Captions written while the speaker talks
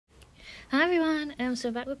Hi everyone, so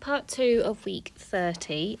back with part 2 of week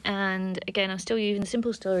 30, and again I'm still using the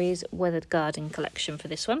Simple Stories Weathered Garden collection for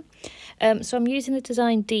this one. So I'm using the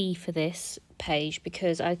design D for this page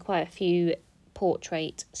because I had quite a few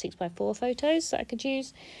portrait 6x4 photos that I could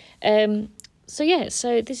use.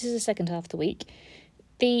 So this is the second half of the week.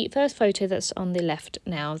 The first photo that's on the left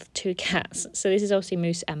now, the two cats, so this is obviously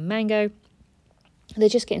Moose and Mango. They're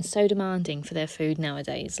just getting so demanding for their food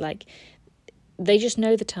nowadays, they just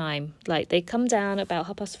know the time. Like, they come down about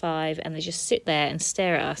 5:30 and they just sit there and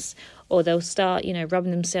stare at us, or they'll start, rubbing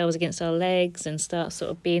themselves against our legs and start sort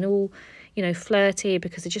of being all, flirty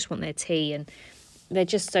because they just want their tea. And they're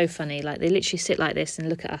just so funny. Like, they literally sit like this and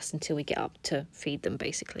look at us until we get up to feed them,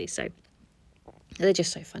 basically. So they're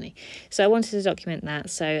just so funny. So I wanted to document that.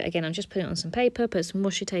 So again, I'm just putting it on some paper, put some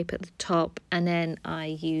washi tape at the top, and then I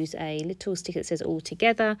use a little sticker that says all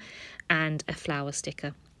together and a flower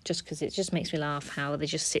sticker, just because it just makes me laugh how they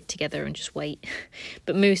just sit together and just wait.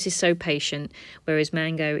 But Moose is so patient, whereas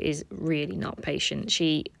Mango is really not patient.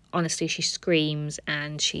 She screams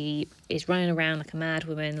and she is running around like a mad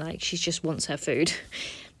woman, like she just wants her food.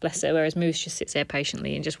 Bless her. Whereas Moose just sits there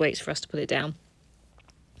patiently and just waits for us to put it down.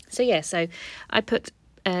 So I put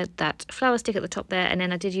that flower stick at the top there, and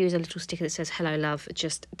then I did use a little sticker that says hello love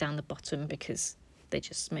just down the bottom because they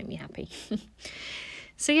just make me happy.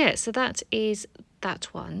 So that is that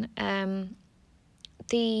one.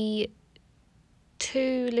 The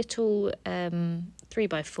two little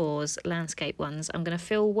 3x4s landscape ones, I'm going to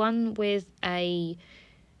fill one with a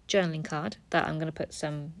journaling card that I'm going to put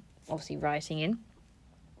some obviously writing in,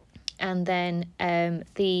 and then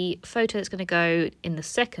the photo that's going to go in the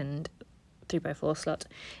second 3x4 slot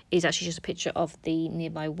is actually just a picture of the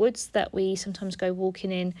nearby woods that we sometimes go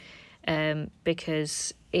walking in,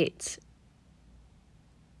 because it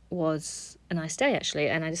was a nice day actually,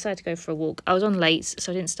 and I decided to go for a walk. I was on late,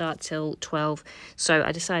 so I didn't start till 12, so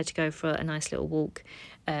I decided to go for a nice little walk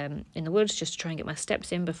in the woods just to try and get my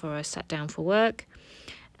steps in before I sat down for work.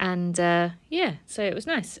 And so it was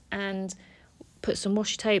nice, and put some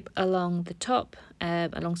washi tape along the top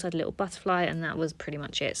alongside a little butterfly, and that was pretty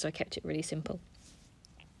much it. So I kept it really simple.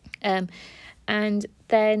 And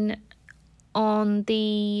then on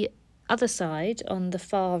the other side, on the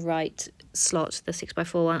far right slot, the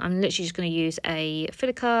 6x4 one, I'm literally just going to use a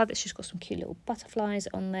filler card that's just got some cute little butterflies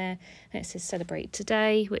on there, and it says celebrate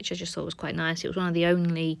today, which I just thought was quite nice. It was one of the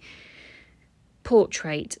only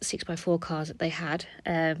portrait 6x4 cards that they had,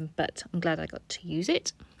 but I'm glad I got to use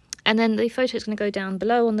it. And then the photo that's going to go down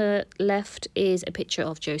below on the left is a picture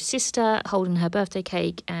of Joe's sister holding her birthday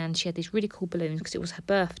cake, and she had these really cool balloons because it was her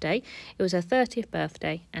birthday. It was her 30th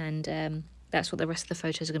birthday, and that's what the rest of the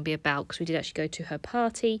photos are going to be about, because we did actually go to her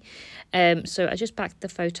party. So I just backed the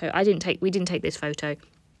photo. We didn't take this photo.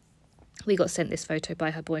 We got sent this photo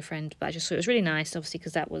by her boyfriend, but I just thought it was really nice, obviously,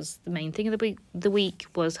 because that was the main thing of the week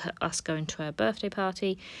was us going to her birthday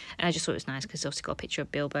party. And I just thought it was nice because obviously got a picture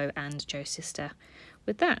of Bilbo and Joe's sister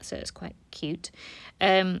with that, so it's quite cute.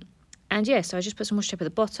 So I just put some washi tape at the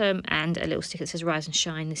bottom and a little sticker that says rise and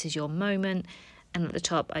shine, this is your moment. And at the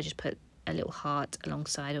top I just put a little heart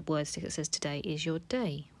alongside a word sticker that says today is your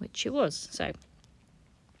day, which it was. So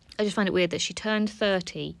I just find it weird that she turned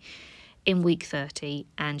 30 in week 30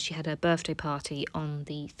 and she had her birthday party on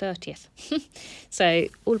the 30th. So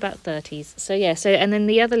all about 30s. And then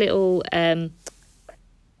the other little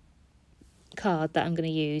card that I'm going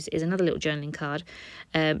to use is another little journaling card,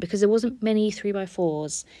 because there wasn't many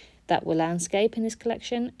 3x4s that were landscape in this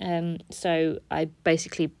collection, so I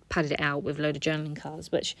basically padded it out with a load of journaling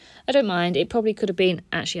cards, which I don't mind. It probably could have been,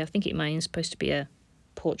 actually I think it might be supposed to be a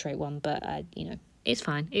portrait one, but it's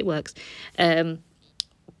fine, it works.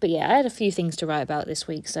 But yeah, I had a few things to write about this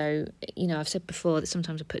week, so I've said before that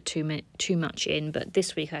sometimes I put too much in, but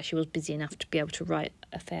this week I actually was busy enough to be able to write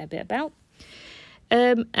a fair bit about.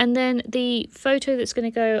 And then the photo that's going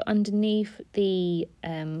to go underneath the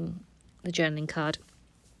journaling card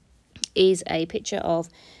is a picture of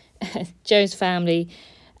Joe's family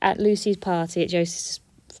at Lucy's party, at Joe's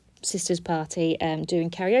sister's party, doing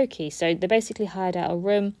karaoke. So they basically hired out a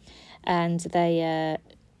room, and they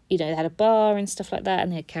they had a bar and stuff like that,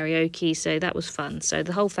 and they had karaoke, so that was fun. So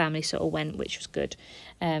the whole family sort of went, which was good.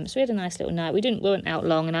 So we had a nice little night. We weren't out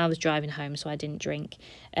long, and I was driving home, so I didn't drink.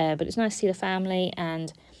 But it's nice to see the family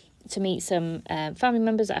and to meet some family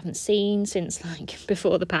members that I haven't seen since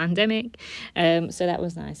before the pandemic. So that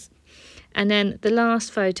was nice. And then the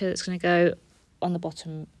last photo that's going to go on the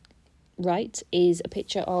bottom right is a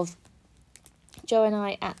picture of Joe and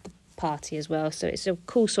I at the party as well, so it's a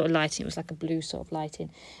cool sort of lighting. It was like a blue sort of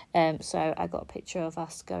lighting, so I got a picture of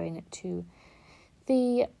us going to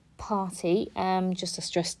the party, just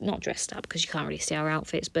us not dressed up because you can't really see our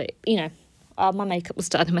outfits, but you know, my makeup was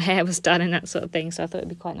done and my hair was done and that sort of thing, so I thought it'd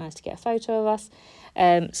be quite nice to get a photo of us.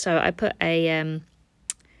 So I put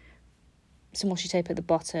some washi tape at the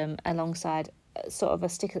bottom alongside sort of a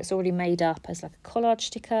sticker that's already made up as like a collage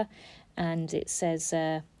sticker, and it says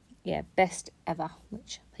best ever,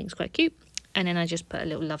 which I think is quite cute. And then I just put a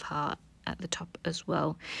little love heart at the top as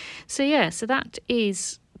well. So yeah, so that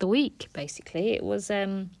is the week basically. It was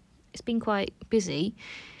it's been quite busy,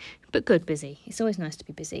 but good busy. It's always nice to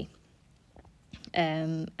be busy.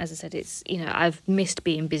 As I said, it's, you know, I've missed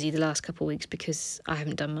being busy the last couple of weeks because I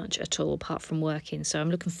haven't done much at all apart from working, so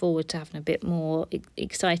I'm looking forward to having a bit more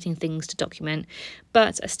exciting things to document.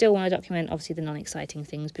 But I still want to document obviously the non-exciting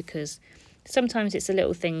things, because sometimes it's the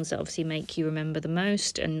little things that obviously make you remember the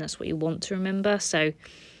most, and that's what you want to remember. So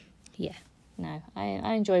yeah, no,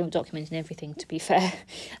 I enjoy documenting everything, to be fair.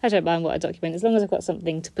 I don't mind what I document, as long as I've got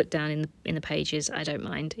something to put down in the pages. I don't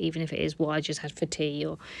mind, even if it is what I just had for tea,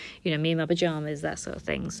 or, you know, me in my pajamas, that sort of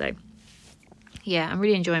thing. So yeah, I'm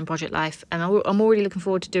really enjoying project life, and I'm already looking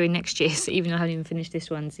forward to doing next year's, even though I haven't even finished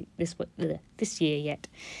this year yet.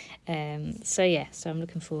 So yeah, so I'm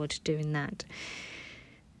looking forward to doing that.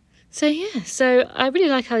 So yeah, so I really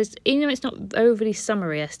like how it's, even though it's not overly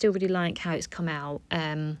summery, I still really like how it's come out.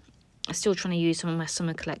 I'm still trying to use some of my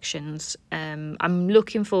summer collections. I'm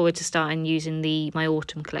looking forward to starting using my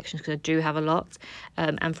autumn collections, because I do have a lot.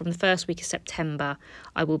 And from the first week of September,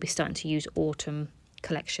 I will be starting to use autumn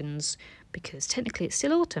collections, because technically it's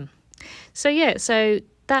still autumn. So yeah, so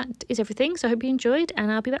that is everything. So I hope you enjoyed,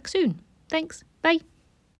 and I'll be back soon. Thanks. Bye.